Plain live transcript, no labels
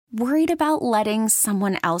Worried about letting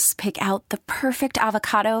someone else pick out the perfect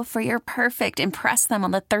avocado for your perfect impress them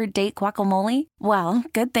on the third date guacamole? Well,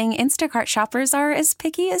 good thing Instacart shoppers are as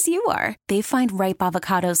picky as you are. They find ripe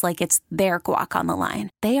avocados like it's their guac on the line.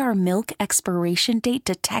 They are milk expiration date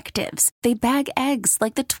detectives. They bag eggs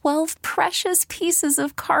like the 12 precious pieces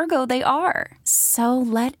of cargo they are. So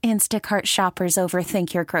let Instacart shoppers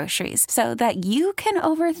overthink your groceries so that you can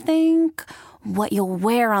overthink what you'll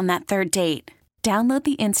wear on that third date. Download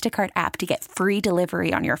the Instacart app to get free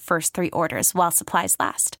delivery on your first 3 orders while supplies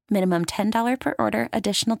last. Minimum $10 per order.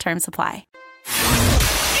 Additional terms apply.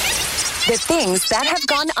 The things that have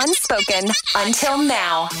gone unspoken until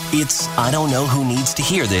now. It's I don't know who needs to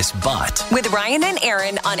hear this, but. With Ryan and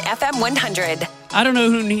Aaron on FM 100. I don't know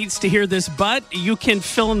who needs to hear this, but you can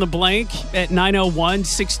fill in the blank at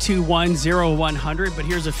 901-621-0100. But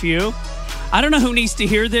here's a few. I don't know who needs to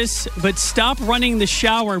hear this, but stop running the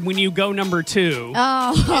shower when you go number 2.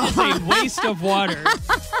 Oh. It is a waste of water.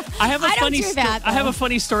 I have a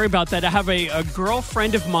funny story about that. I have a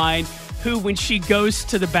girlfriend of mine who, when she goes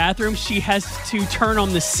to the bathroom, she has to turn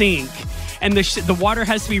on the sink. And the water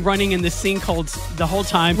has to be running in the sink the whole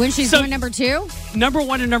time. When she's doing number 2? Number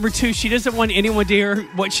 1 and number 2, she doesn't want anyone to hear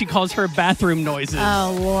what she calls her bathroom noises.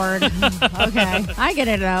 Oh, Lord. Okay. I get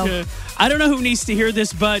it, though. I don't know who needs to hear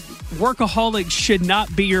this, but workaholic should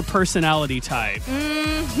not be your personality type.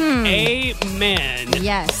 Mm-hmm. Amen.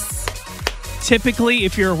 Yes. Typically,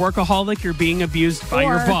 if you're a workaholic, you're being abused by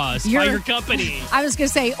your boss, by your company. I was going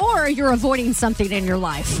to say, or you're avoiding something in your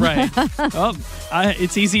life. Right.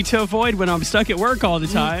 It's easy to avoid when I'm stuck at work all the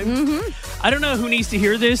time. Mm-hmm. I don't know who needs to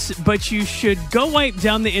hear this, but you should go wipe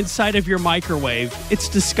down the inside of your microwave. It's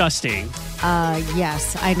disgusting.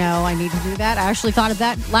 Yes, I know. I need to do that. I actually thought of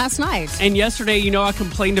that last night. And yesterday, I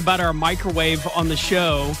complained about our microwave on the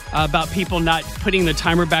show, about people not putting the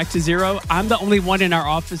timer back to 0. I'm the only one in our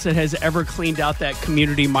office that has ever cleaned out that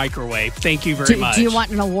community microwave. Thank you very much. Do you want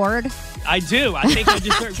an award? I do. I think I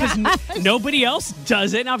deserve because nobody else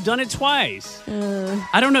does it, and I've done it twice.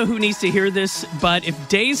 I don't know who needs to hear this, but if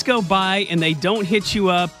days go by and they don't hit you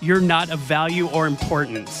up, you're not of value or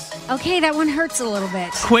importance. Okay, that one hurts a little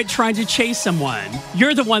bit. Quit trying to chase someone.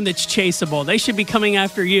 You're the one that's chaseable. They should be coming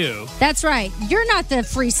after you. That's right. You're not the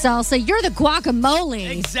free salsa. You're the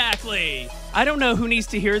guacamole. Exactly. I don't know who needs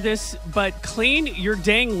to hear this, but clean your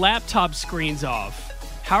dang laptop screens off.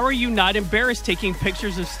 How are you not embarrassed taking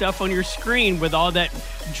pictures of stuff on your screen with all that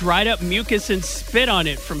dried up mucus and spit on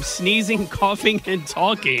it from sneezing, coughing, and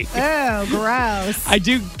talking? Oh, gross. I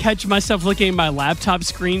do catch myself looking at my laptop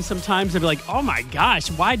screen sometimes and be like, oh my gosh,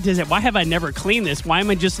 why have I never cleaned this? Why am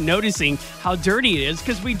I just noticing how dirty it is?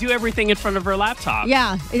 Because we do everything in front of our laptop.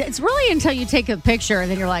 Yeah, it's really until you take a picture and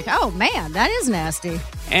then you're like, oh man, that is nasty.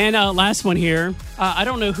 And last one here. I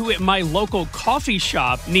don't know who at my local coffee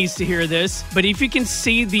shop needs to hear this, but if you can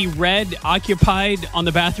see the red occupied on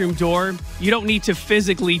the bathroom door, you don't need to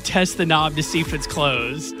physically test the knob to see if it's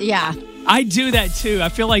closed. Yeah. I do that too. I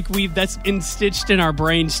feel like that's stitched in our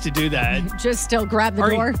brains to do that. Just still grab the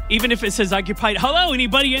door. Even if it says occupied. Hello,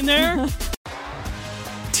 anybody in there?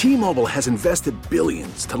 T-Mobile has invested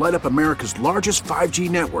billions to light up America's largest 5G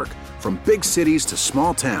network, from big cities to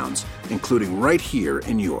small towns, including right here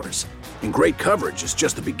in yours. And great coverage is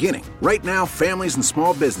just the beginning. Right now, families and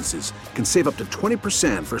small businesses can save up to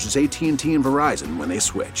 20% versus AT&T and Verizon when they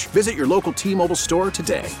switch. Visit your local T-Mobile store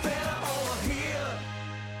today.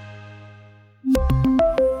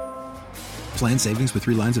 Plan savings with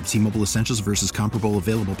 3 lines of T-Mobile Essentials versus comparable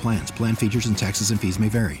available plans. Plan features and taxes and fees may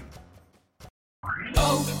vary.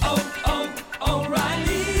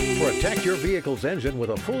 Protect your vehicle's engine with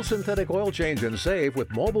a full synthetic oil change and save with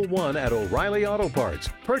Mobil 1 at O'Reilly Auto Parts.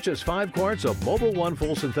 Purchase 5 quarts of Mobil 1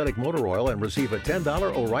 full synthetic motor oil and receive a $10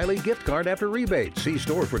 O'Reilly gift card after rebate. See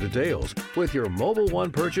store for details. With your Mobil 1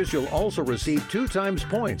 purchase, you'll also receive 2 times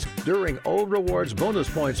points during O Rewards Bonus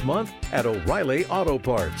Points Month at O'Reilly Auto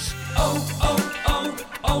Parts.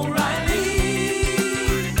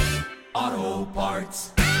 O'Reilly Auto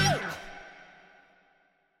Parts.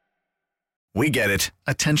 We get it.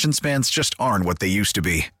 Attention spans just aren't what they used to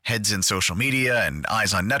be. Heads in social media and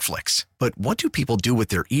eyes on Netflix. But what do people do with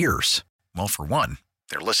their ears? Well, for one,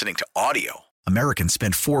 they're listening to audio. Americans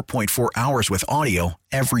spend 4.4 hours with audio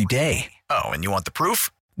every day. Oh, and you want the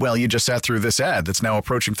proof? Well, you just sat through this ad that's now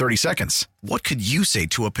approaching 30 seconds. What could you say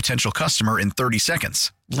to a potential customer in 30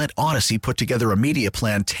 seconds? Let Odyssey put together a media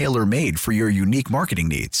plan tailor-made for your unique marketing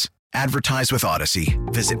needs. Advertise with Odyssey.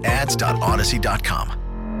 Visit ads.odyssey.com.